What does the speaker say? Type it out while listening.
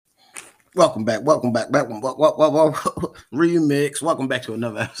Remix. Welcome back to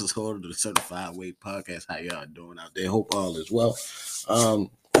another episode of the Certified Weight Podcast. How y'all doing out there? Hope all is well. Man,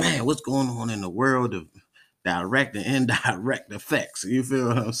 what's going on in the world of direct and indirect effects? You feel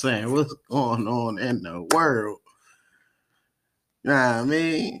what I'm saying? What's going on in the world? You know what I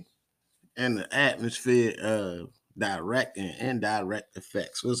mean? In the atmosphere of direct and indirect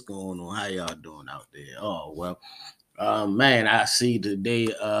effects. What's going on? How y'all doing out there? Oh well. Man, I see today.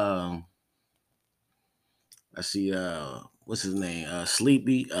 I see what's his name?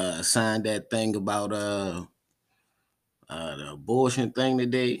 Sleepy signed that thing about the abortion thing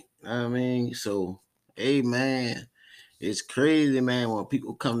today. You know what I mean? So hey man, it's crazy, man, when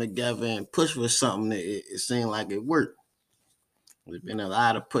people come together and push for something it seems like it worked. There's been a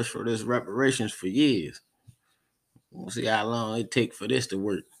lot of push for this reparations for years. We'll see how long it take for this to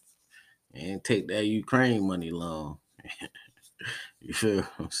work. And take that Ukraine money long. You feel what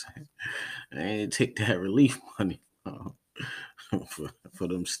I'm saying? And take that relief money for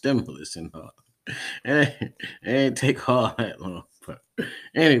them stimulus and all. And it ain't take all that long. But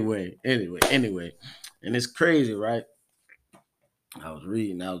anyway. And it's crazy, right? I was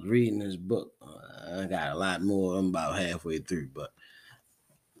reading this book. I got a lot more. I'm about halfway through, but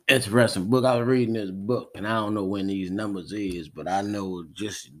interesting book. I was reading this book, and I don't know when these numbers is, but I know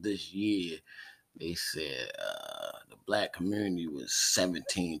just this year they said the black community was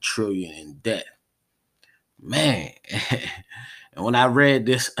 17 trillion in debt. Man, and when I read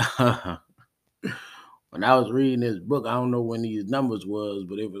this, when I was reading this book, I don't know when these numbers was,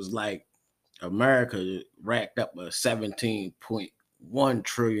 but it was like America racked up a 17.1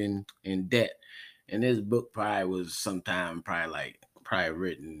 trillion in debt. And this book probably was sometime probably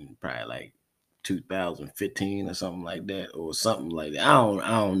written probably like 2015 or something like that, or something like that. I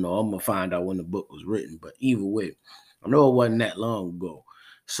don't know. I'm gonna find out when the book was written, but either way, I know it wasn't that long ago.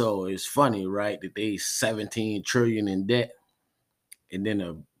 So it's funny, right, that they 17 trillion in debt, and then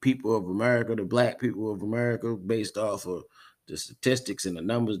the people of America, the black people of America, based off of the statistics and the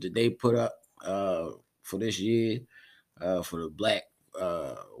numbers that they put up for this year for the black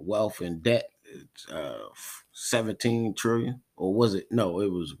wealth and debt, it's 17 trillion, or was it? No,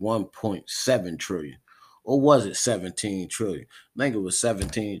 it was 1.7 trillion. Or was it 17 trillion? I think it was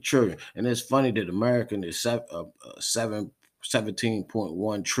 17 trillion. And it's funny that American is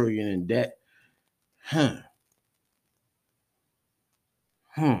 17.1 trillion in debt. Huh.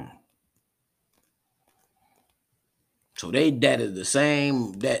 Hmm. So they debt is the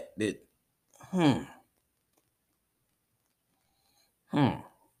same debt that. Hmm. Hmm.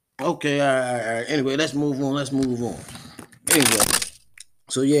 Okay. All right. Anyway, let's move on. Anyway,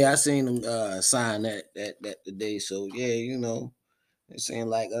 so yeah, I seen them sign that today. So yeah, it seemed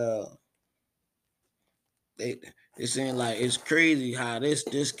like they it seemed like it's crazy how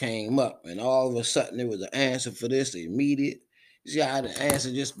this came up, and all of a sudden there was an answer for this immediate. You see how the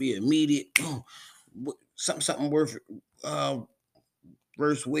answer just be immediate? Something uh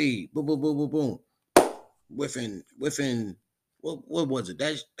worth Wade. Boom boom boom boom boom. Within what was it?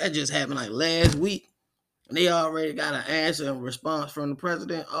 That just happened like last week. And they already got an answer and response from the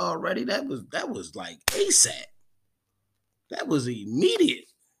president already. That was like ASAP. That was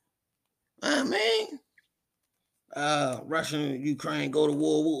immediate. I mean, Russia and Ukraine go to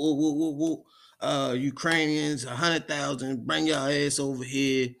war. Woo, woo, woo, woo. Ukrainians, 100,000, bring your ass over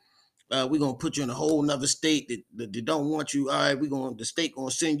here. We're gonna put you in a whole nother state that don't want you. All right, the state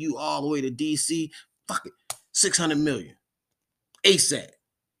gonna send you all the way to DC. Fuck it, 600 million ASAP.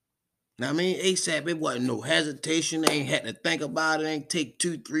 Now I mean ASAP, it wasn't no hesitation. They ain't had to think about it. Ain't take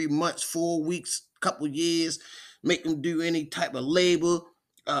 2, 3 months, 4 weeks, couple years, make them do any type of labor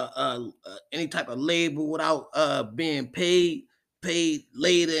without being paid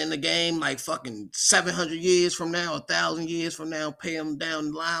later in the game, like fucking 700 years from now, 1,000 years from now, pay them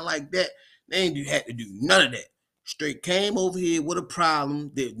down the line like that. They ain't had to do none of that. Straight came over here with a problem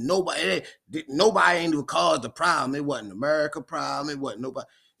that nobody ain't even caused the problem. It wasn't America problem. It wasn't nobody.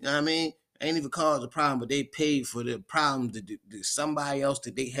 You know what I mean? Ain't even caused the problem, but they paid for the problems that somebody else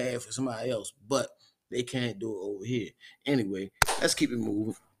that they had for somebody else, but they can't do it over here. Anyway, let's keep it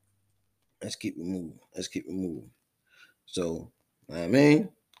moving. Let's keep it moving. So, I mean,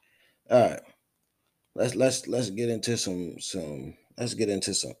 all right. Let's get into some let's get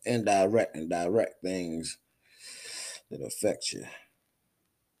into some indirect and direct things that affect you.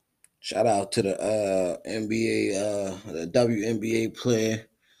 Shout out to the NBA, the WNBA player,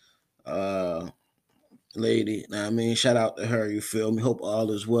 uh, lady. Now, I mean, shout out to her. You feel me? Hope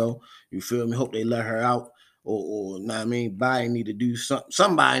all is well. You feel me? Hope they let her out. Or now, I mean, Biden need to do something.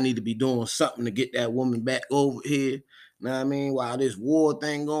 Somebody need to be doing something to get that woman back over here. Know what I mean? While this war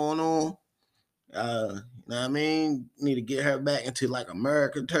thing going on, know what I mean? Need to get her back into like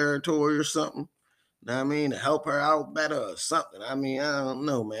American territory or something. Know what I mean? To help her out better or something. I mean, I don't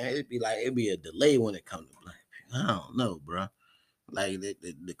know, man. It'd be a delay when it comes to black people. I don't know, bro. Like the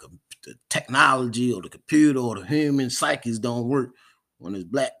technology or the computer or the human psyches don't work when it's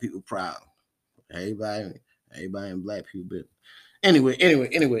black people problem. Everybody, everybody in black people business.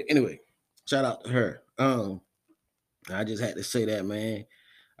 Anyway. Shout out to her. I just had to say that, man.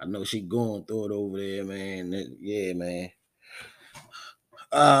 I know she going through it over there, man. Yeah, man.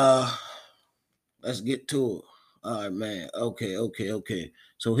 Uh, let's get to it. All right, man. Okay.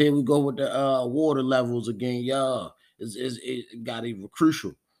 So here we go with the water levels again, y'all. It got even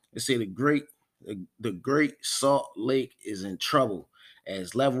crucial. It say the Great Salt Lake is in trouble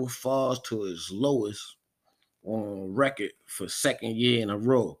as level falls to its lowest on record for second year in a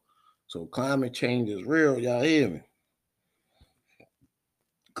row. So climate change is real, y'all hear me?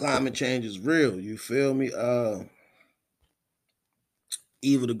 Climate change is real. You feel me?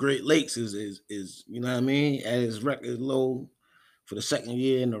 Even the Great Lakes is you know what I mean at its record low for the second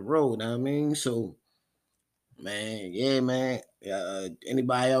year in a row. You know what I mean? So man, yeah, man.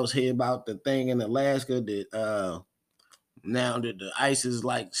 Anybody else hear about the thing in Alaska that now that the ice is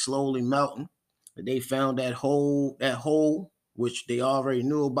like slowly melting? That they found that hole which they already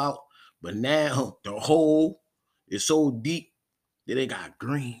knew about, but now the hole is so deep that they got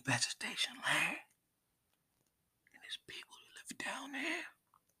green vegetation land and there's people that live down there.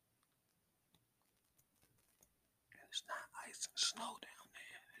 And it's not ice and snow down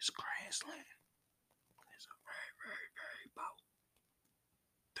there. It's grassland. It's a very about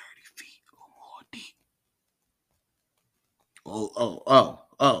 30 feet or more deep.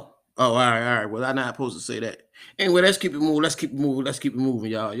 All right. Well, I'm not supposed to say that. Anyway, let's keep it moving. Let's keep it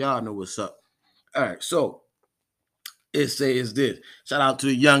moving, y'all. Y'all know what's up. All right, so it says this. Shout out to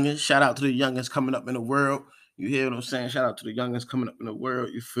the youngins. Shout out to the youngins coming up in the world. You hear what I'm saying? Shout out to the youngins coming up in the world.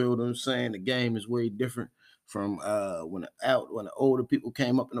 You feel what I'm saying? The game is way different from when the older people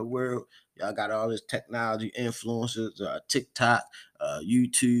came up in the world. Y'all got all this technology influences, TikTok,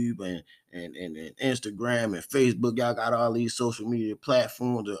 YouTube, and Instagram and Facebook. Y'all got all these social media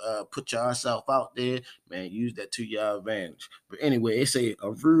platforms to put yourself out there. Man, use that to your advantage. But anyway, they say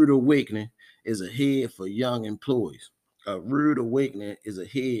a rude awakening is ahead for young employees. A rude awakening is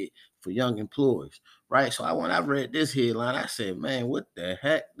ahead for young employees, right? So when I read this headline, I said, man, what the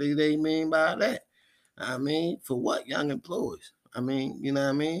heck do they mean by that? I mean, for what young employees? I mean, you know what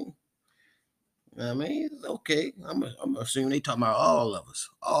I mean? You know what I mean, okay. I'm assuming they talking about all of us,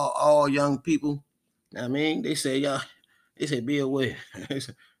 all young people. You know what I mean, they say y'all, they say be aware.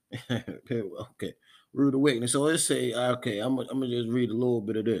 Okay, rude awakening. So let's say, okay, I'm gonna just read a little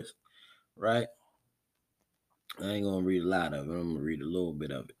bit of this, right? I ain't gonna read a lot of it. I'm gonna read a little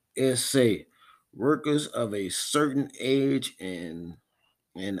bit of it. It say workers of a certain age and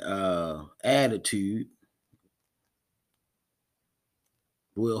attitude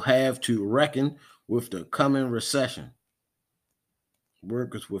will have to reckon with the coming recession.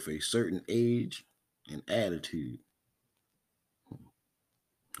 Workers with a certain age and attitude.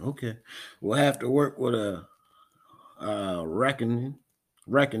 Okay. We'll have to work with a reckon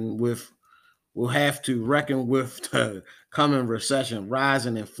with we'll have to reckon with the coming recession,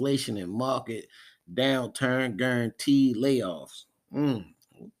 rising inflation and market downturn, guaranteed layoffs.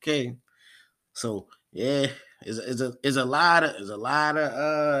 Okay. So yeah, it's a lot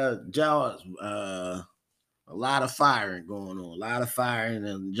of jobs, a lot of firing going on, a lot of firing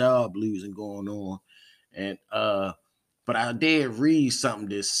and job losing going on. And but I did read something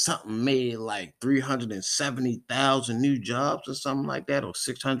that something made like 370,000 new jobs or something like that, or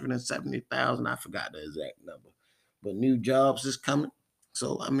 670,000. I forgot the exact number. But new jobs is coming.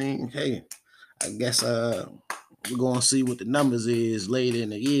 So I mean, hey, I guess we're gonna see what the numbers is later in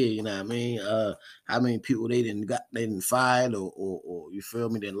the year, you know what I mean? How many people they didn't fired or you feel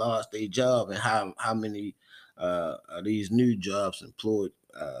me, they lost their job, and how many are these new jobs employed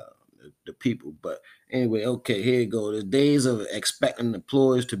the people. But anyway, okay, here you go. The days of expecting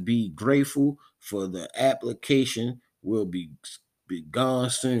employers to be grateful for the application will be gone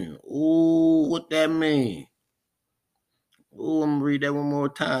soon. Ooh, what that mean? Oh, I'm gonna read that one more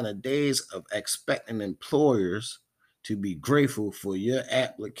time. The days of expecting employers to be grateful for your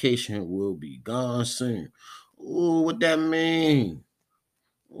application will be gone soon. Oh, what that mean?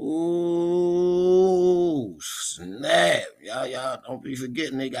 Oh, snap. Y'all don't be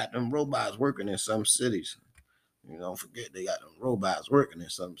forgetting they got them robots working in some cities. You don't forget they got them robots working in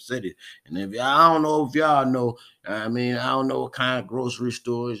some cities. And if y'all, I don't know if y'all know, I mean, I don't know what kind of grocery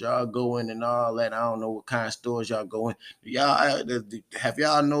stores y'all go in and all that. I don't know what kind of stores y'all go in. Y'all have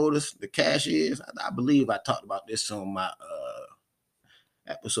y'all noticed the cashiers? I believe I talked about this on my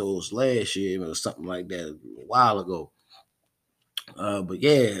episodes last year or something like that a while ago. But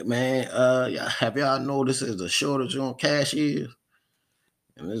yeah, man, have y'all noticed there's a shortage on cashiers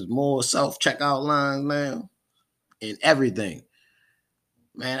and there's more self checkout lines now and everything.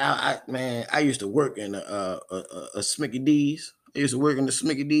 Man, I used to work in a Smicky D's. I used to work in the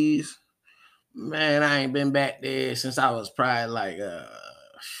Smicky D's. Man, I ain't been back there since I was probably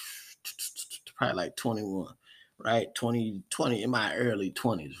like 21, right? 20 in my early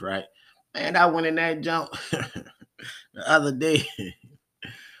 20s, right? Man, I went in that jump the other day.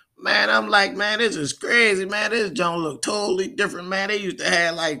 Man, I'm like, man, this is crazy, man. This jump look totally different, man. They used to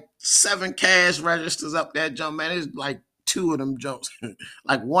have like 7 cash registers up that jump, man. It's like 2 of them jumps,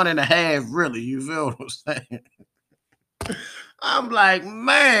 like 1.5, really. You feel what I'm saying? I'm like,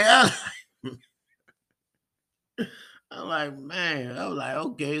 man. I'm like, man. I'm like,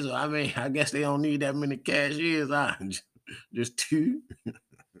 okay, so I mean, I guess they don't need that many cashiers, huh? Just 2.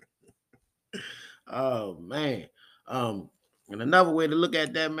 Oh man. Um, and another way to look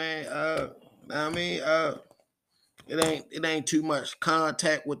at that, man, I mean, it ain't too much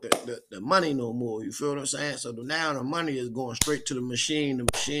contact with the money no more. You feel what I'm saying? So now the money is going straight to the machine. The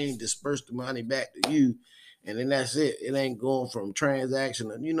machine disperse the money back to you, and then that's it. It ain't going from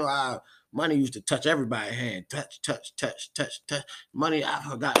transaction. You know how money used to touch everybody's hand, touch, touch, touch, touch, touch. Money, I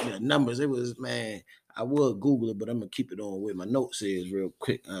forgot the numbers. It was, man. I would Google it, but I'm gonna keep it on with my notes says real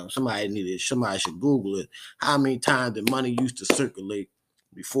quick. Somebody should Google it. How many times the money used to circulate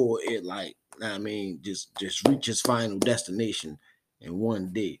before it, like, I mean, just reach its final destination in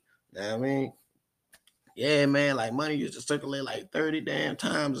one day. I mean, yeah, man, like money used to circulate like 30 damn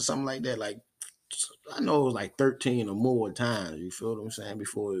times or something like that. Like, I know it was like 13 or more times. You feel what I'm saying?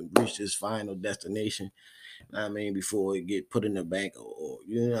 Before it reached its final destination. I mean, before it get put in the bank, or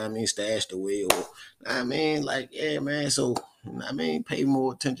you know what I mean, stashed away, or I mean, like, yeah, man. So I mean, pay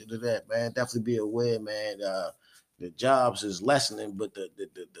more attention to that, man. Definitely be aware, man. The jobs is lessening, but the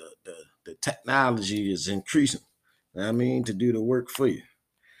technology is increasing. I mean, to do the work for you.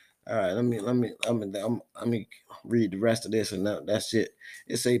 All right, let me read the rest of this, and that's it.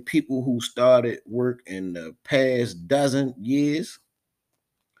 It say people who started work in the past dozen years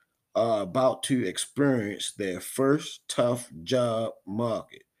are about to experience their first tough job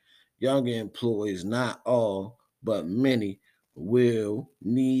market. Younger employees, not all, but many, will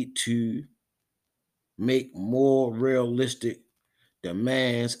need to make more realistic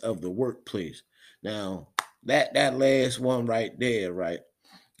demands of the workplace. Now, that last one right there, right?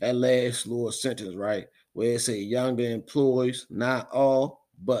 That last little sentence, right? Where it say younger employees, not all,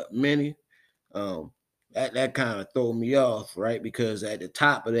 but many, um, that kind of throw me off, right? Because at the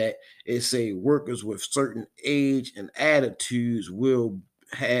top of that, it say workers with certain age and attitudes will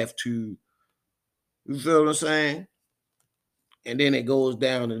have to, you feel what I'm saying? And then it goes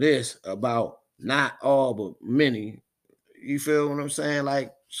down to this about not all but many. You feel what I'm saying?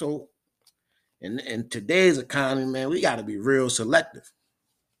 Like, so in today's economy, man, we got to be real selective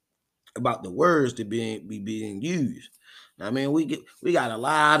about the words that being used. I mean, we got a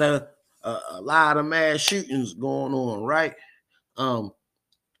lot of mass shootings going on, right? Um,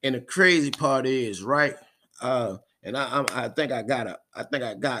 and the crazy part is, right? And I think I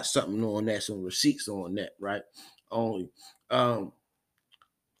got something on that, some receipts on that, right? Only, all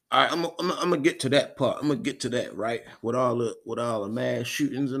right, I'm gonna get to that part. I'm gonna get to that, right? With all the mass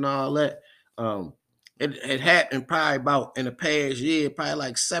shootings and all that. Um, it happened probably about in the past year, probably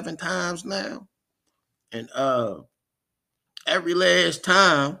like 7 times now, and every last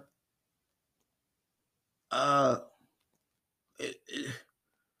time, uh, it, it,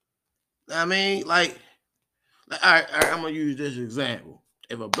 I mean, like, all right, I'm gonna use this example.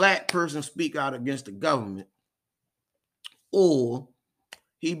 If a black person speak out against the government, or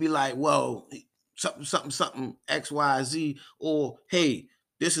he'd be like, well, something, something, something, XYZ, or hey,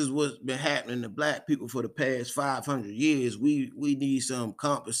 this is what's been happening to black people for the past 500 years. We need some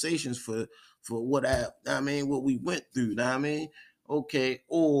compensations for what we went through. I mean, okay,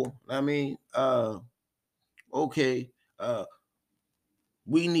 or okay,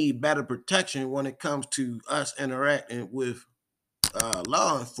 we need better protection when it comes to us interacting with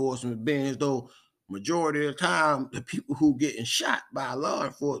law enforcement, being as though majority of the time the people who getting shot by law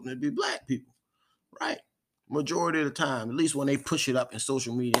enforcement be black people, right? Majority of the time, at least when they push it up in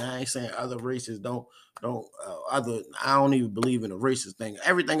social media. I ain't saying other races don't other. I don't even believe in the racist thing.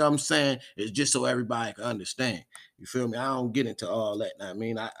 Everything I'm saying is just so everybody can understand. You feel me? I don't get into all that. I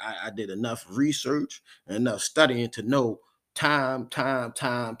mean, I did enough research and enough studying to know time,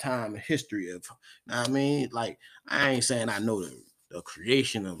 history of. I mean, like I ain't saying I know the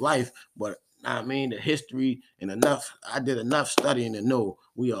creation of life, but I mean the history and enough. I did enough studying to know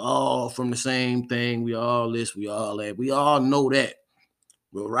we are all from the same thing. We all this, we all that. We all know that.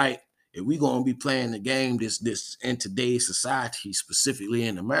 But right, if we gonna be playing the game this in today's society, specifically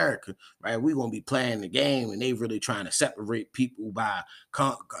in America, right, we gonna be playing the game, and they really trying to separate people by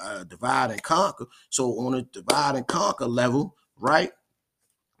divide and conquer. So on a divide and conquer level, right,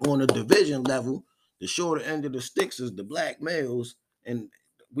 on a division level, the shorter end of the sticks is the black males, and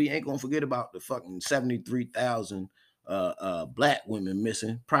we ain't gonna forget about the fucking 73,000 black women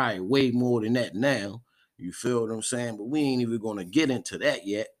missing. Probably way more than that now. You feel what I'm saying? But we ain't even gonna get into that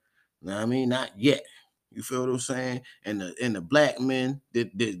yet. You know what I mean? Not yet. You feel what I'm saying? And the black men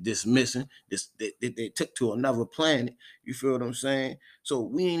this missing, they took to another planet. You feel what I'm saying? So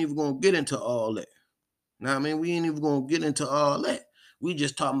we ain't even gonna get into all that. Now, I mean, we ain't even gonna get into all that. We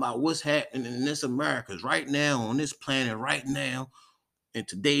just talking about what's happening in this Americas right now, on this planet right now, in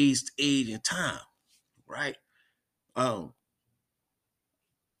today's age and time, right? Um,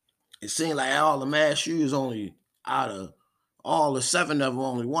 it seemed like all the mass shooters only out of all the seven of them,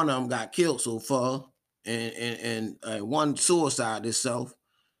 only one of them got killed so far, and one suicide itself,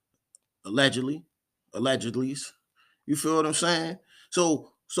 allegedly, allegedly. You feel what I'm saying?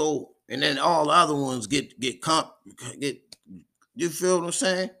 So, and then all the other ones get. You feel what I'm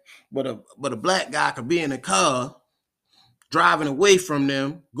saying? But a black guy could be in a car driving away from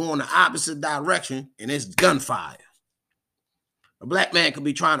them, going the opposite direction, and it's gunfire. A black man could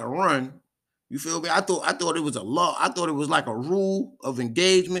be trying to run. You feel me? I thought it was a law. I thought it was like a rule of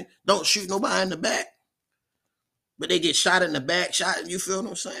engagement. Don't shoot nobody in the back. But they get shot in the back, shot. You feel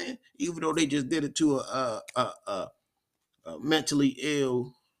what I'm saying? Even though they just did it to a mentally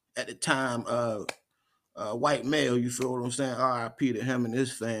ill at the time white male, you feel what I'm saying? RIP to him and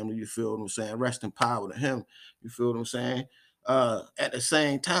his family, you feel what I'm saying? Rest in power to him, you feel what I'm saying? At the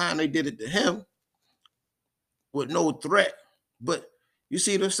same time, they did it to him with no threat. But you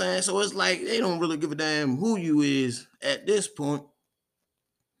see what I'm saying? So it's like they don't really give a damn who you is at this point,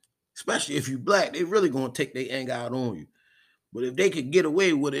 especially if you black. They really gonna take their anger out on you. But if they could get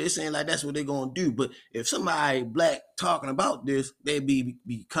away with it, it ain't like that's what they're gonna do. But if somebody black talking about this, they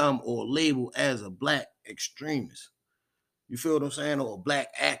become or labeled as a black extremist. You feel what I'm saying? Or a black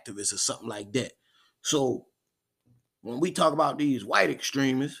activist or something like that. So when we talk about these white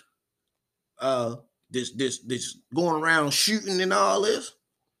extremists, uh, this going around shooting and all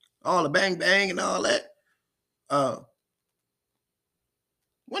the bang bang and all that, uh,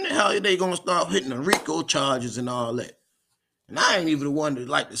 when the hell are they gonna start hitting the RICO charges and all that? And I ain't even the one that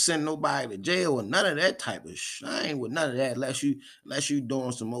like to send nobody to jail or none of that type of shit. I ain't with none of that unless you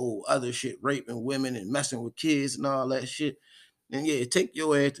doing some old other shit, raping women and messing with kids and all that shit. And yeah, take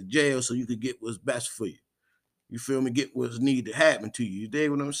your ass to jail so you could get what's best for you. You feel me? Get what's need to happen to you. You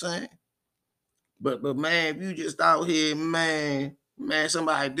dig what I'm saying? But man, if you just out here, man,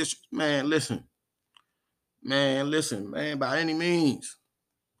 somebody listen, man, by any means.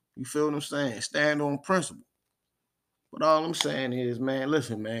 You feel what I'm saying? Stand on principle. But all I'm saying is, man,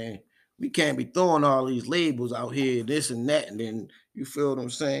 listen, man, we can't be throwing all these labels out here, this and that, and then you feel what I'm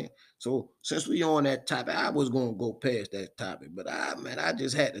saying? So since we on that topic, I was gonna go past that topic, but I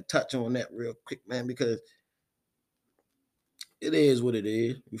just had to touch on that real quick, man, because it is what it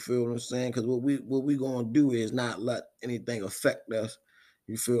is. You feel what I'm saying? Because what we gonna do is not let anything affect us.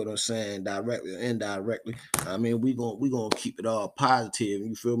 You feel what I'm saying? Directly or indirectly. I mean, we gonna keep it all positive.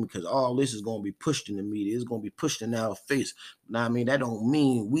 You feel me? Because all this is gonna be pushed in the media. It's gonna be pushed in our face. Now, I mean, that don't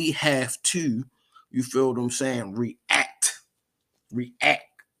mean we have to. You feel what I'm saying? React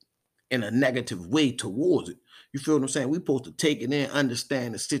in a negative way towards it. You feel what I'm saying? We supposed to take it in,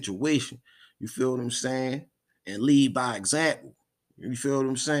 understand the situation. You feel what I'm saying? And lead by example. You feel what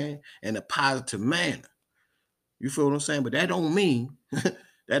I'm saying? In a positive manner. You feel what I'm saying? But that don't mean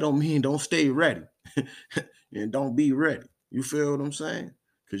don't stay ready. And don't be ready. You feel what I'm saying?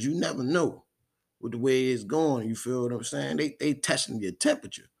 Because you never know with the way it's going. You feel what I'm saying? They testing your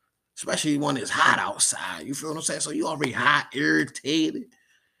temperature. Especially when it's hot outside. You feel what I'm saying? So you already hot, irritated.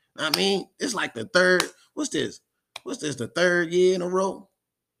 I mean, it's like the third, what's this? What's this, the third year in a row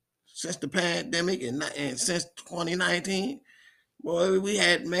since the pandemic and since 2019? Boy, we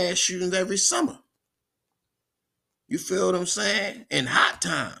had mass shootings every summer. You feel what I'm saying? In hot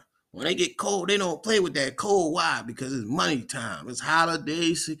time. When they get cold, they don't play with that cold. Why? Because it's money time. It's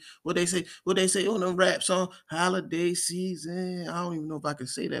holiday season. What they say? What they say on them rap song? Holiday season. I don't even know if I can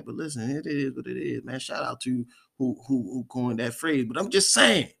say that, but listen, it is what it is, man. Shout out to who coined that phrase. But I'm just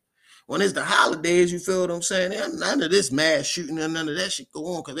saying, when it's the holidays, you feel what I'm saying? None of this mass shooting and none of that shit go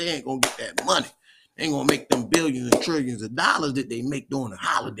on because they ain't gonna get that money. They ain't gonna make them billions and trillions of dollars that they make during the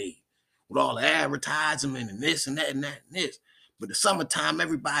holidays with all the advertisement and this and that and that and this. But the summertime,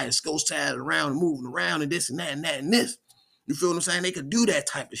 everybody is scotched around and moving around and this and that and that and this. You feel what I'm saying? They could do that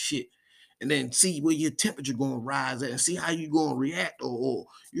type of shit. And then see where your temperature gonna rise at and see how you gonna react or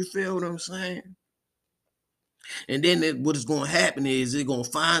you feel what I'm saying? And then what is going to happen is they're going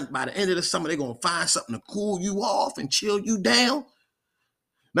to find, by the end of the summer, they're going to find something to cool you off and chill you down.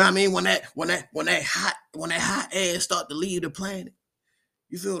 Know what I mean? When that hot air start to leave the planet,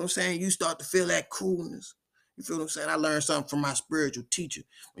 you feel what I'm saying? You start to feel that coolness. You feel what I'm saying? I learned something from my spiritual teacher.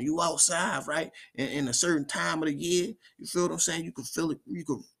 When you outside, right, in a certain time of the year, you feel what I'm saying? You can feel it.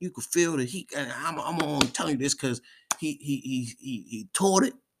 You could feel the heat. And I'm only telling you this because he taught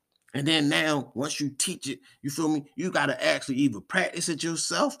it. And then now, once you teach it, you feel me? You got to actually either practice it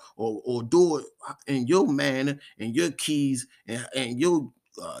yourself or do it in your manner and your keys and your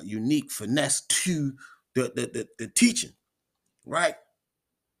unique finesse to the teaching, right?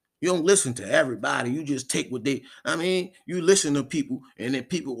 You don't listen to everybody. You just take what you listen to people and then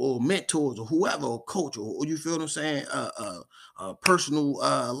people or mentors or whoever or coach or you feel what I'm saying?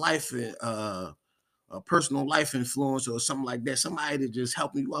 Personal life and a personal life influence or something like that, somebody that just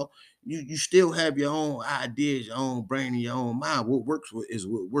helping you out, you still have your own ideas, your own brain, and your own mind. What works is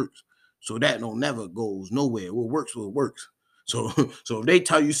what works. So that don't never goes nowhere. What works. So so if they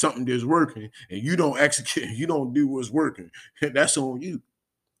tell you something that's working and you don't execute, you don't do what's working, that's on you.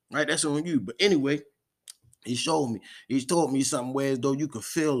 Right? That's on you. But anyway, he showed me, he told me something where as though you could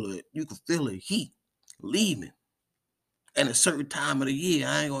feel the heat leaving at a certain time of the year.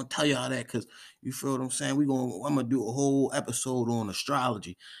 I ain't gonna tell y'all that because you feel what I'm saying. I'm gonna do a whole episode on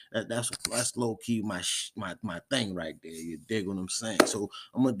astrology. That's low key my thing right there. You dig what I'm saying? So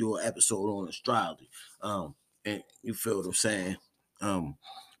I'm gonna do an episode on astrology. And you feel what I'm saying.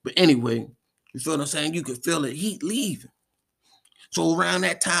 But anyway, you feel what I'm saying. You can feel the heat leaving. So around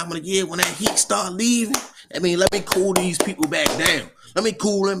that time of the year when that heat start leaving, I mean, let me cool these people back down. Let me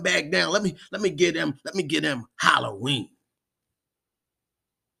cool them back down. Let me get them Halloween.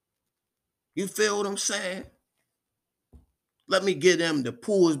 You feel what I'm saying? Let me get them. The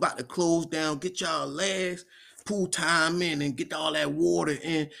pool is about to close down. Get y'all last pool time in and get all that water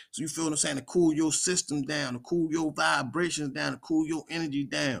in. So you feel what I'm saying? To cool your system down, to cool your vibrations down, to cool your energy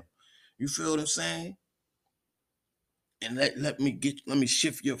down. You feel what I'm saying? And let me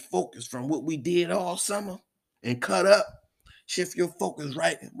shift your focus from what we did all summer and cut up. Shift your focus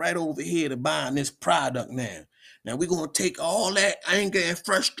right over here to buying this product now. Now we're gonna take all that anger and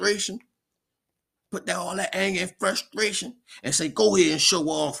frustration, put down all that anger and frustration and say, go ahead and show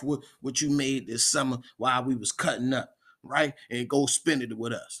off what you made this summer while we was cutting up, right? And go spend it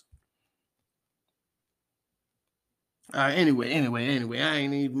with us. All right, anyway, I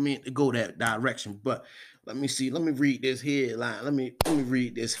ain't even meant to go that direction, but let me see. Let me read this headline. Let me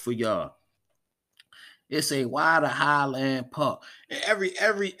read this for y'all. It say why the Highland Park. And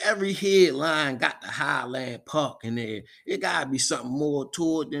every headline got the Highland Park in there. It gotta be something more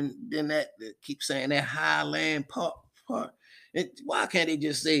to it than that keep saying that Highland Park. Why can't they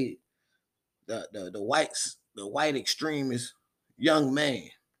just say the white extremist young man,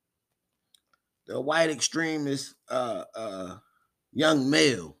 the white extremist young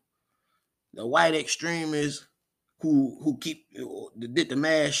male, the white extremist who did the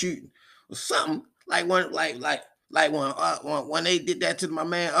mass shooting or something when they did that to my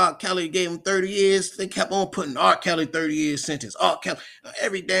man R. Kelly, gave him 30 years. They kept on putting R. Kelly 30 years sentence. R. Kelly,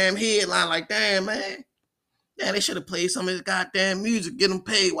 every damn headline like, damn man. Yeah, they should have played some of his goddamn music, get them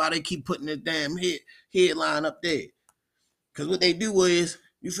paid while they keep putting this damn headline up there. Because what they do is,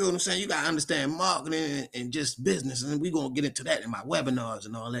 you feel what I'm saying? You got to understand marketing and just business. And we're going to get into that in my webinars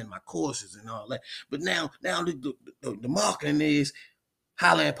and all that, in my courses and all that. But now the marketing is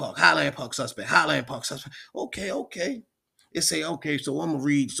Highland Park suspect, Highland Park suspect. Okay. It say, okay, so I'm gonna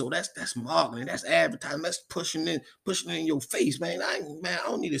read. So that's marketing, that's advertising, that's pushing it in your face, man. I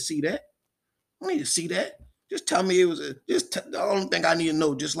don't need to see that. I don't need to see that. Just tell me it was the only thing I need to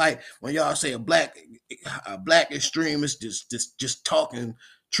know. Just like when y'all say a black extremist just talking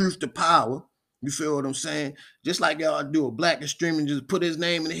truth to power. You feel what I'm saying? Just like y'all do a black extremist, just put his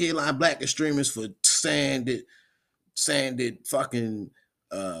name in the headline, black extremist for saying that fucking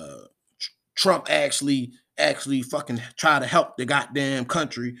uh, Trump actually actually fucking try to help the goddamn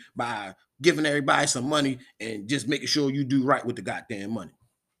country by giving everybody some money and just making sure you do right with the goddamn money.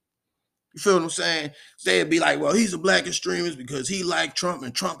 You feel what I'm saying? They'd be like, well, he's a black extremist because he liked Trump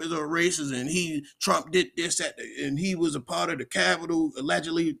and Trump is a racist and Trump did this, that, and he was a part of the Capitol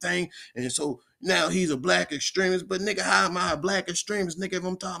allegedly thing. And so now he's a black extremist. But nigga, how am I a black extremist? Nigga, if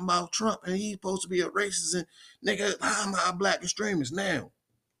I'm talking about Trump and he's supposed to be a racist, and nigga, how am I a black extremist now?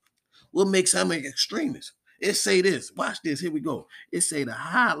 What makes him an extremist? It say this. Watch this. Here we go. It say the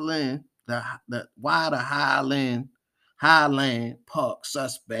Highland, why the Highland Park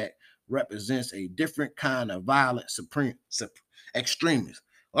suspect represents a different kind of violent extremist.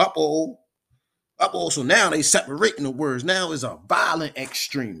 So now they separating the words. Now it's a violent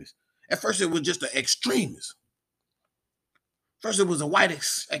extremist. At first it was just an extremist. First, it was a white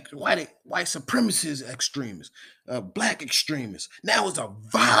supremacist extremist, a black extremist. Now it's a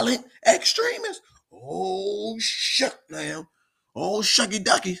violent extremist. Oh, shuck now. Oh, shucky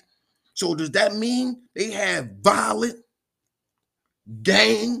ducky. So does that mean they have violent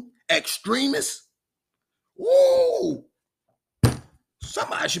gang extremists? Whoa.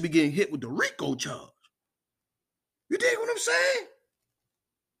 Somebody should be getting hit with the RICO charge. You dig what I'm saying?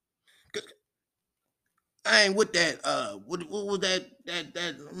 I ain't with that. What was that?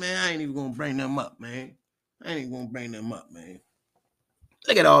 Man, I ain't even gonna bring them up, man.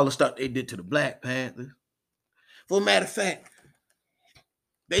 Look at all the stuff they did to the Black Panthers. For a matter of fact,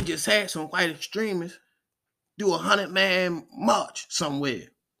 they just had some white extremists do a 100-man march somewhere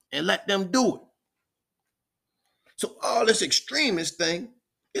and let them do it. So all this extremist thing,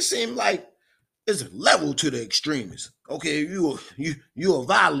 it seemed like there's a level to the extremists. Okay, you a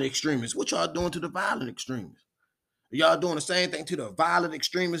violent extremist. What y'all doing to the violent extremists? Are y'all doing the same thing to the violent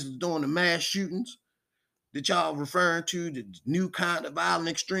extremists doing the mass shootings? That y'all referring to the new kind of violent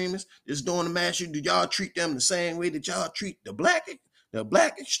extremists that's doing the mass shooting? Did y'all treat them the same way that y'all treat the black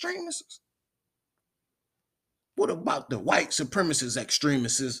extremists? What about the white supremacist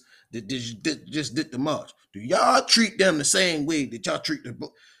extremists that just did the march? Do y'all treat them the same way that y'all treat the?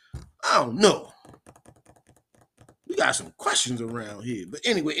 I don't know. We got some questions around here, but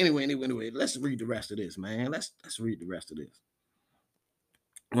anyway. Let's read the rest of this, man. Let's read the rest of this.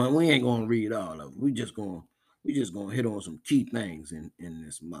 Well, we ain't gonna read all of it. We just gonna hit on some key things in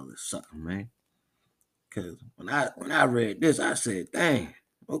this mother sucker, man. Cause when I read this, I said, dang,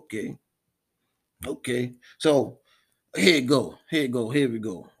 okay. So here we go.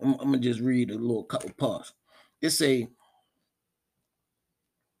 I'm gonna just read a little couple parts. It say,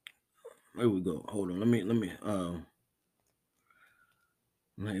 here we go. Hold on. Let me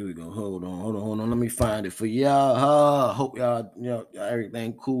here we go. Hold on. Let me find it for y'all. Hope y'all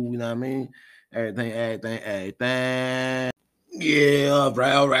everything cool, you know what I mean? Everything. Yeah, all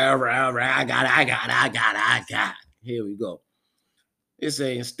right. I got it. Here we go. It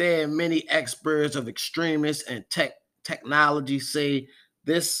says, instead, many experts of extremists and technology say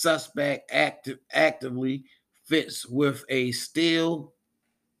this suspect actively fits with a still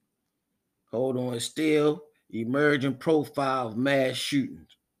emerging profile of mass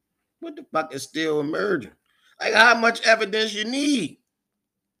shootings. What the fuck is still emerging? Like, how much evidence you need?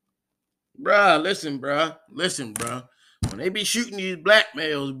 Listen, bruh. When they be shooting these black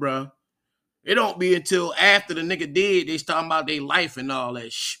males, bruh, it don't be until after the nigga dead they talking about their life and all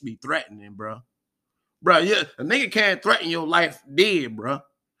that shit be threatening, bruh. Yeah, a nigga can't threaten your life dead, bruh.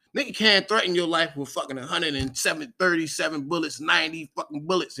 Nigga can't threaten your life with fucking 137 bullets, 90 fucking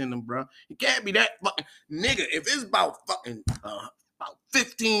bullets in them, bruh. It can't be that fucking nigga. If it's about fucking about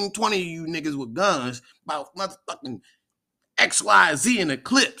 15, 20 of you niggas with guns, about motherfucking XYZ in the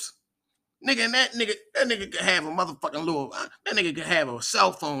clips. Nigga, and that nigga could have a motherfucking little, that nigga could have a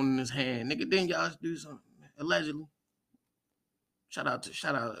cell phone in his hand. Nigga, then y'all do something, allegedly. Shout out,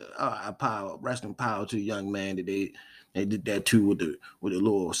 power, resting power to a young man that they did that too with the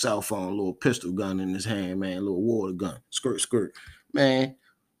little cell phone, little pistol gun in his hand, man, little water gun, skirt, man,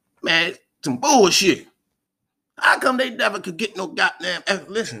 some bullshit. How come they never could get no goddamn?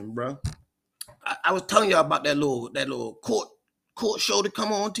 Listen, bro, I was telling y'all about that little court show that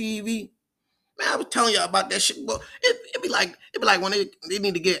come on TV. Man, I was telling y'all about that shit, but it be like when they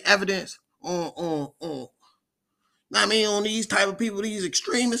need to get evidence on I mean, on these type of people, these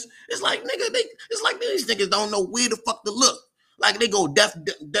extremists, it's like it's like these niggas don't know where the fuck to look. Like they go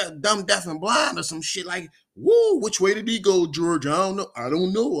dumb, deaf, and blind or some shit. Like, whoa, which way did he go, George? I don't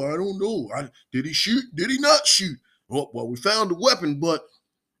know. Did he shoot? Did he not shoot? Well, we found the weapon, but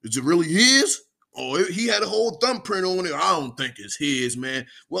is it really his? Oh, he had a whole thumbprint on it. I don't think it's his, man.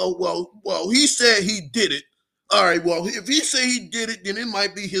 Well, he said he did it. All right, well, if he say he did it, then it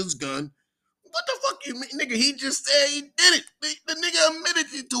might be his gun. What the fuck you mean, nigga? He just said he did it. The nigga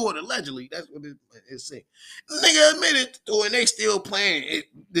admitted to it, allegedly. That's what it's saying. The nigga admitted to it, and they still playing it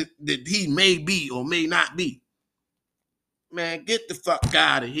that he may be or may not be. Man, get the fuck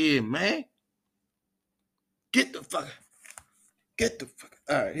out of here, man. Get the fuck.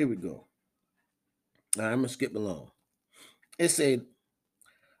 All right, here we go. All right, I'm gonna skip along. It said,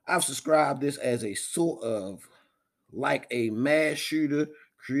 I've subscribed this as a sort of like a mass shooter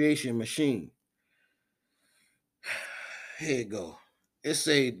creation machine. Here you go. It's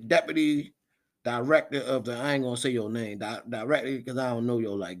a deputy director of the, I ain't gonna say your name, director, because I don't know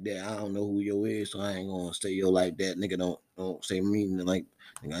yo like that. I don't know who yo is, so I ain't gonna say yo like that. Nigga, don't say me like,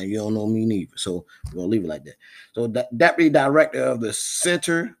 nigga, you don't know me neither. So we're gonna leave it like that. So deputy director of the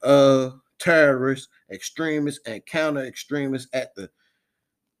Center of Terrorists, Extremists, and Counter Extremists at the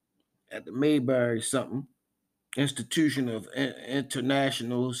Mayberry something Institution of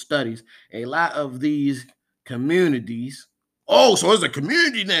International Studies. A lot of these communities. Oh, so it's a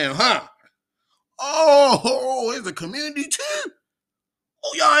community now, huh? Oh, it's a community too.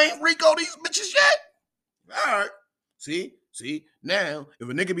 Oh, y'all ain't Rico these bitches yet? All right. See, now if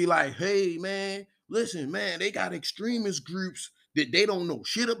a nigga be like, hey man, listen, man, they got extremist groups that they don't know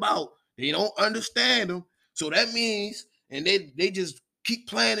shit about. They don't understand them. So that means, and they just keep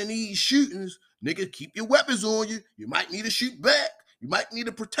planning these shootings. Nigga, keep your weapons on you. You might need to shoot back. You might need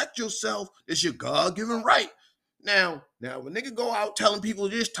to protect yourself. It's your God-given right. Now, when nigga go out telling people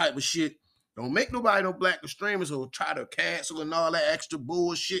this type of shit, don't make nobody no black extremists or try to cancel and all that extra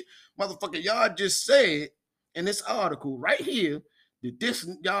bullshit. Motherfucker, y'all just said in this article right here that this,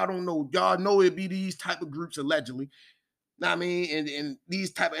 y'all don't know, y'all know it be these type of groups allegedly. Know what I mean? And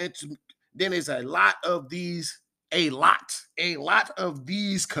these type of, then there's a lot of these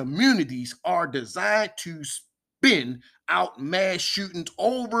communities are designed to spin out mass shootings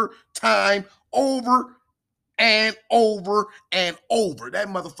over time, over and over and over. That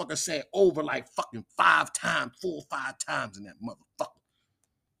motherfucker said over like fucking 5 times, 4 or 5 times in that motherfucker.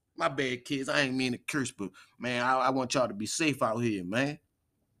 My bad, kids. I ain't mean to curse, but man, I want y'all to be safe out here, man.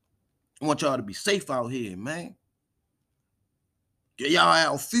 I want y'all to be safe out here, man. Y'all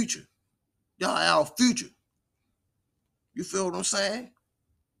our future. Y'all our future. You feel what I'm saying?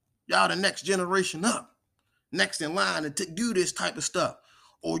 Y'all the next generation up. Next in line to do this type of stuff.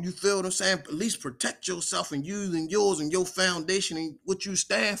 Or you feel what I'm saying? At least protect yourself and using yours and your foundation and what you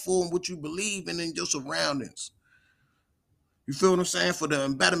stand for and what you believe in your surroundings. You feel what I'm saying? For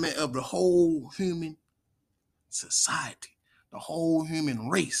the betterment of the whole human society, the whole human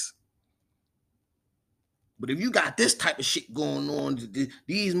race. But if you got this type of shit going on,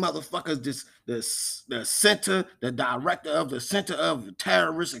 these motherfuckers, the center, the director of the Center of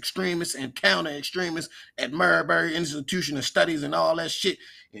Terrorists, Extremists, and Counter Extremists at Marbury Institution of Studies and all that shit,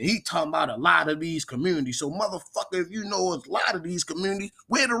 and he talking about a lot of these communities. So motherfucker, if you know a lot of these communities,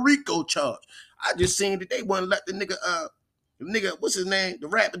 where the RICO charge? I just seen that they wouldn't let the nigga, what's his name? The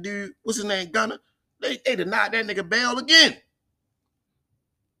rapper dude, what's his name? Gunner. They denied that nigga bail again.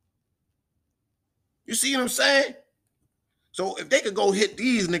 You see what I'm saying? So if they could go hit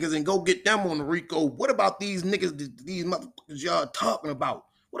these niggas and go get them on the RICO, what about these niggas, these motherfuckers y'all talking about?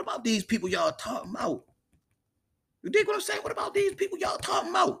 What about these people y'all talking about? You dig what I'm saying? What about these people y'all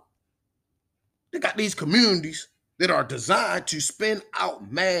talking about? They got these communities that are designed to spin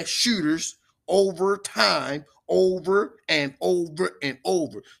out mass shooters over time, over and over and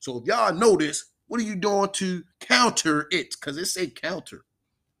over. So if y'all know this, what are you doing to counter it? Because it say counter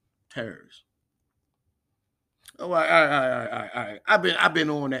terrorists. Oh, all right. I've been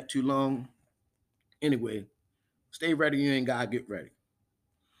on that too long. Anyway, stay ready. You ain't gotta get ready.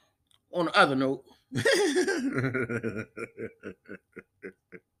 On the other note,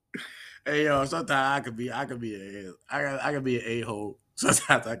 hey yo, sometimes I could be an a-hole.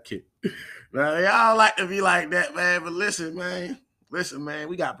 Sometimes I kid. Man, y'all like to be like that, man. But listen, man,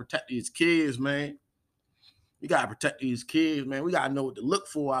 we gotta protect these kids, man. We gotta protect these kids, man. We gotta know what to look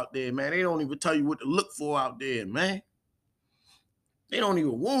for out there, man. They don't even tell you what to look for out there, man. They don't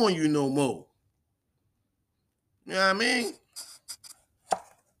even warn you no more. You know what I mean?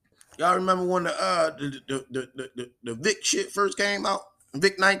 Y'all remember when the Vic shit first came out?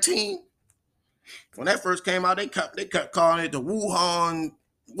 Vic 19? When that first came out, they kept calling it the Wuhan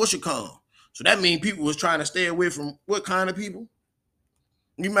whatchacom. So that means people was trying to stay away from what kind of people?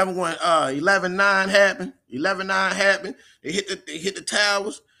 You remember when 11/9 happened? 11/9 happened. They hit the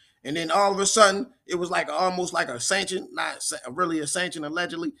towers, and then all of a sudden it was like almost like a sanction, not really a sanction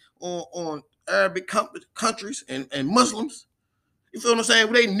allegedly on Arabic countries and Muslims. You feel what I'm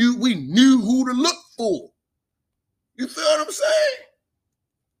saying? We knew who to look for. You feel what I'm saying?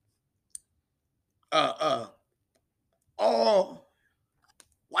 uh all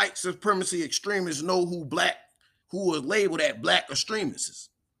white supremacy extremists know who are labeled as black extremists,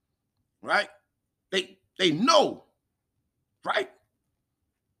 right? They know, right?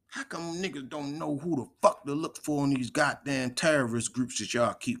 How come niggas don't know who the fuck to look for in these goddamn terrorist groups that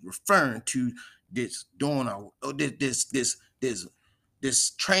y'all keep referring to? This doing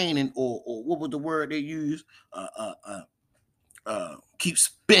this training, or what was the word they use? Keep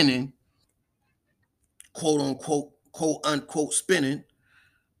spinning, quote unquote, quote unquote, spinning,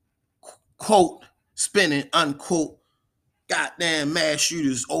 quote spinning, unquote, goddamn mass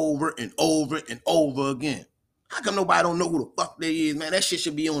shooters over and over and over again. How come nobody don't know who the fuck they is, man? That shit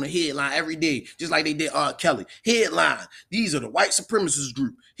should be on the headline every day, just like they did R. Kelly. Headline, these are the white supremacist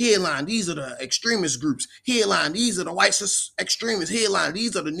group. Headline, these are the extremist groups. Headline, these are the white extremists. Headline,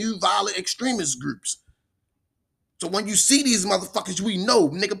 these are the new violent extremist groups. So when you see these motherfuckers, we know,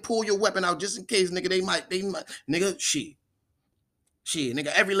 nigga, pull your weapon out just in case, nigga, they might, nigga, shit,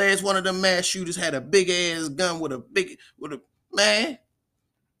 nigga, every last one of them mass shooters had a big ass gun with a, man,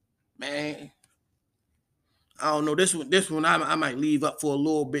 I don't know. This one, I might leave up for a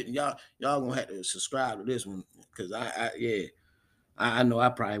little bit. And y'all gonna have to subscribe to this one, because I know I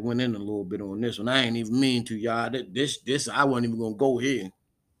probably went in a little bit on this one. I ain't even mean to, y'all. This I wasn't even gonna go here.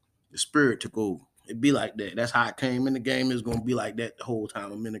 The spirit took over. It be like that. That's how I came in the game. It's gonna be like that the whole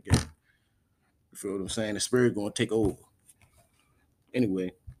time I'm in the game. You feel what I'm saying? The spirit gonna take over.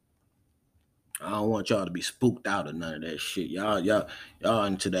 Anyway, I don't want y'all to be spooked out of none of that shit. Y'all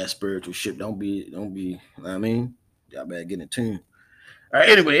into that spiritual shit. Don't be. You know what I mean? Y'all better get in tune. All right,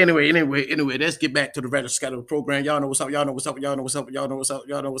 anyway, let's get back to the regular schedule program. Y'all know what's up. Y'all know what's up. Y'all know what's up. Y'all know what's up.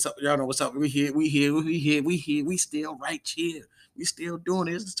 Y'all know what's up. Y'all know what's up. We here. We still right here. We still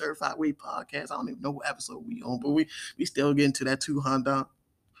doing this. The Certified Way Podcast. I don't even know what episode we on, but we still getting to that 200.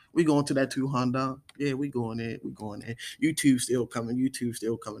 We going to that 200. Yeah, we going there. We going there. YouTube still coming.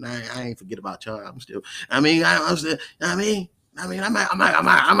 I ain't forget about y'all. I'm still. I'm still. I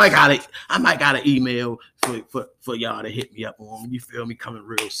might got an email for y'all to hit me up on. You feel me? Coming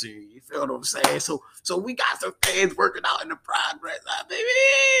real soon. You feel what I'm saying? So we got some things working out in the progress. Baby,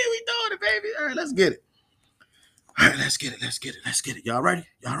 we doing it, baby. All right, let's get it. All right, let's get it. Y'all ready?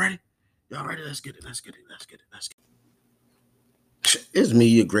 Let's get it. It's me,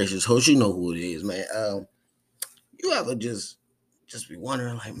 your gracious host. You know who it is, man. You ever just be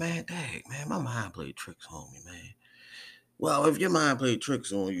wondering, like, man, dang, man, my mind played tricks on me, man. Well, if your mind played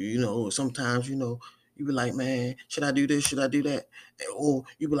tricks on you, sometimes, you be like, man, should I do this? Should I do that? Or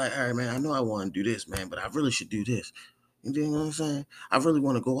you be like, all right, man, I know I want to do this, man, but I really should do this. You know what I'm saying? I really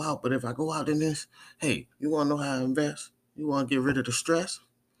want to go out, but if I go out in this, hey, you want to know how to invest? You want to get rid of the stress?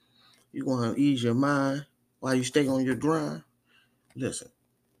 You want to ease your mind while you stay on your grind? Listen.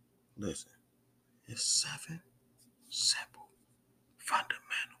 It's 7 simple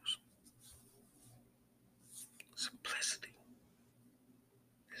fundamentals. Simplicity.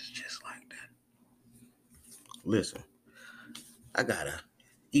 It's just like that. Listen, I got a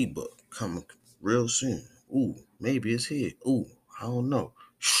ebook coming real soon. Ooh, maybe it's here. Ooh, I don't know.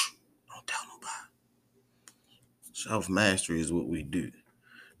 Shh, don't tell nobody. Self-mastery is what we do.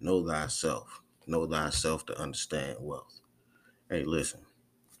 Know thyself. Know thyself to understand wealth. Hey, listen,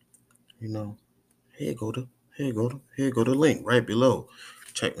 you know, here go the link right below.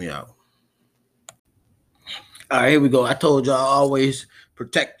 Check me out. All right, here we go. I told y'all always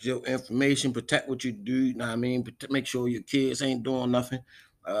protect your information, protect what you do. You know what I mean? Make sure your kids ain't doing nothing,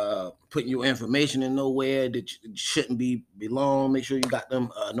 putting your information in nowhere that shouldn't belong. Make sure you got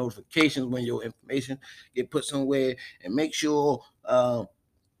them notifications when your information get put somewhere, and make sure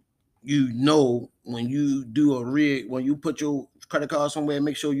when you do when you put your credit card somewhere,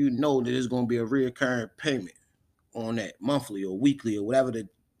 make sure you know that it's going to be a recurring payment on that monthly or weekly or whatever the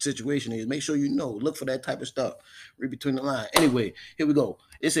situation is. Make sure look for that type of stuff. Read between the lines. Anyway, here we go.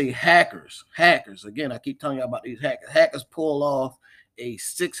 It's a hackers. Again, I keep telling you about these hackers. Hackers pull off a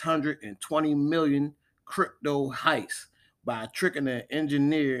 620 million crypto heist by tricking an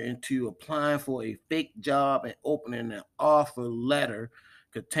engineer into applying for a fake job and opening an offer letter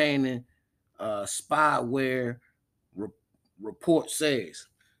containing spyware, report says.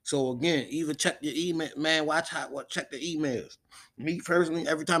 So again, even check your email, man. Check the emails. Me personally,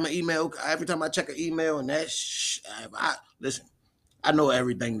 every time I check an email, and listen, I know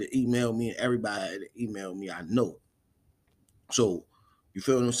everything that email me, and everybody that email me, I know. So you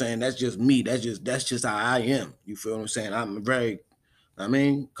feel what I'm saying? That's just me. That's just how I am. You feel what I'm saying? I'm very I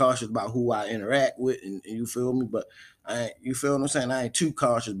mean, cautious about who I interact with, and you feel me. But I ain't, you feel what I'm saying? I ain't too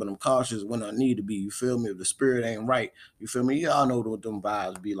cautious, but I'm cautious when I need to be. You feel me? If the spirit ain't right, you feel me? Y'all know what them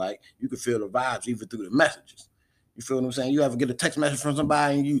vibes be like. You can feel the vibes even through the messages. You feel what I'm saying? You ever get a text message from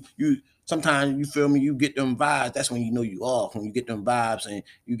somebody and you sometimes you feel me, you get them vibes. That's when you know you off. When you get them vibes and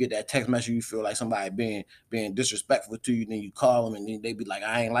you get that text message, you feel like somebody being disrespectful to you. Then you call them and then they be like,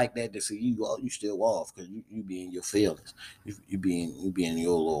 I ain't like that. They say you still off because you be in your feelings. You be in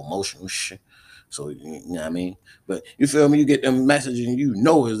your little emotional shit. So you know what I mean. But you feel me? You get them messages and you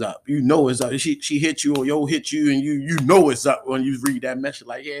know it's up. You know it's up. She hit you or yo hit you and you know it's up when you read that message.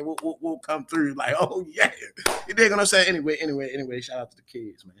 Like yeah, we'll come through. Like oh yeah, you dig what I'm saying? Anyway. Shout out to the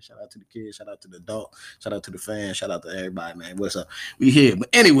kids, man. Shout out to the kids. Shout out to the adult. Shout out to the fans. Shout out to everybody, man. What's up? We here. But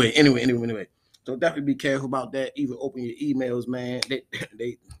anyway. So definitely be careful about that. Even open your emails, man. They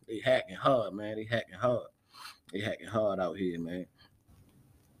hacking hard, man. They hacking hard. They hacking hard out here, man.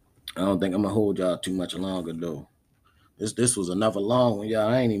 I don't think I'm gonna hold y'all too much longer though. This was another long one, y'all.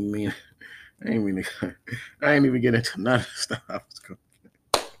 I ain't mean to, I ain't even get into none of the stuff I was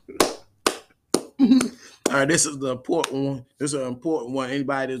going. All right, this is the important one. This is an important one.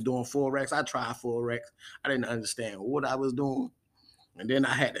 Anybody that's doing Forex, I tried Forex. I didn't understand what I was doing. And then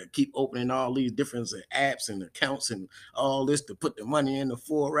I had to keep opening all these different apps and accounts and all this to put the money in the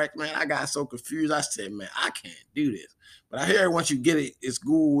Forex. Man, I got so confused. I said, man, I can't do this. But I hear once you get it, it's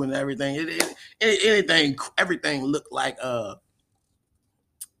Google and everything. Everything looked like what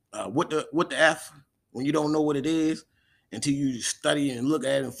the F when you don't know what it is until you study and look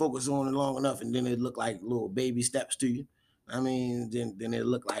at it and focus on it long enough, and then it look like little baby steps to you. I mean, then it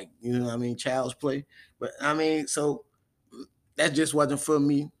look like what I mean, child's play. But I mean, so that just wasn't for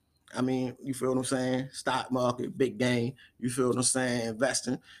me. I mean, you feel what I'm saying? Stock market, big game. You feel what I'm saying?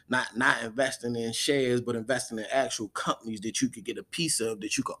 Investing, not investing in shares, but investing in actual companies that you could get a piece of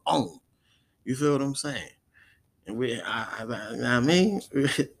that you could own. You feel what I'm saying? And I mean,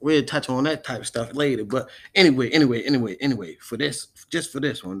 we'll touch on that type of stuff later. But anyway, for this, just for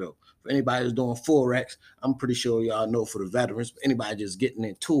this one though, for anybody that's doing Forex, I'm pretty sure y'all know for the veterans, anybody just getting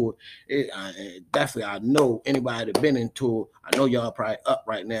into definitely I know anybody that been into it, I know y'all probably up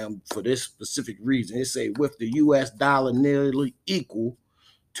right now for this specific reason. It say with the US dollar nearly equal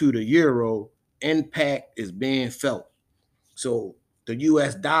to the euro, impact is being felt. So the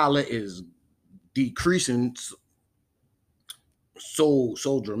US dollar is decreasing so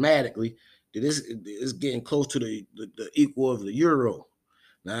dramatically that it's getting close to the equal of the euro.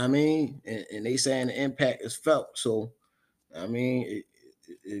 Know what I mean? And they saying the impact is felt. So I mean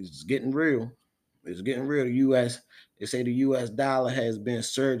it's getting real. It's getting real. The US, they say the US dollar has been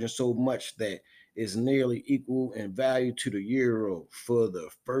surging so much that it's nearly equal in value to the euro for the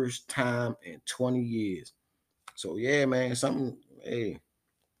first time in 20 years. So yeah, man, something going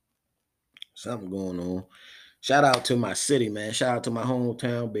on. Shout out to my city, man. Shout out to my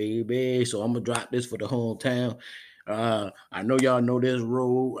hometown, baby. So I'm gonna drop this for the hometown. I know y'all know this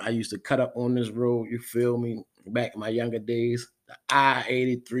road. I used to cut up on this road. You feel me? Back in my younger days, the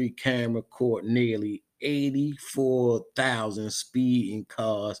I-83 camera caught nearly 84,000 speeding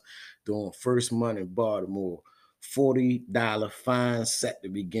cars during first month in Baltimore. $40 fine set to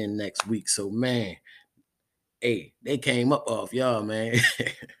begin next week. So man, hey, they came up off y'all, man.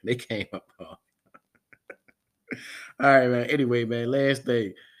 They came up off. All right, man. Anyway, man, last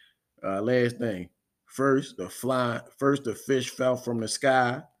thing. First the fish fell from the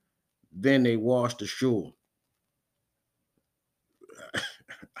sky, then they washed the shore.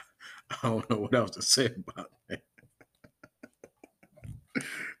 I don't know what else to say about that.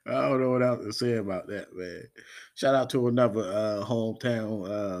 I don't know what else to say about that, man. Shout out to another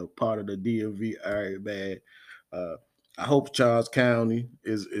hometown part of the DMV. All right, man. Uh, I hope Charles County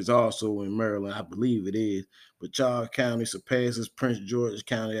is also in Maryland. I believe it is. But Charles County surpasses Prince George's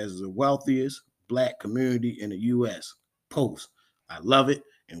County as the wealthiest black community in the U.S. Post. I love it,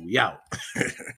 and we out.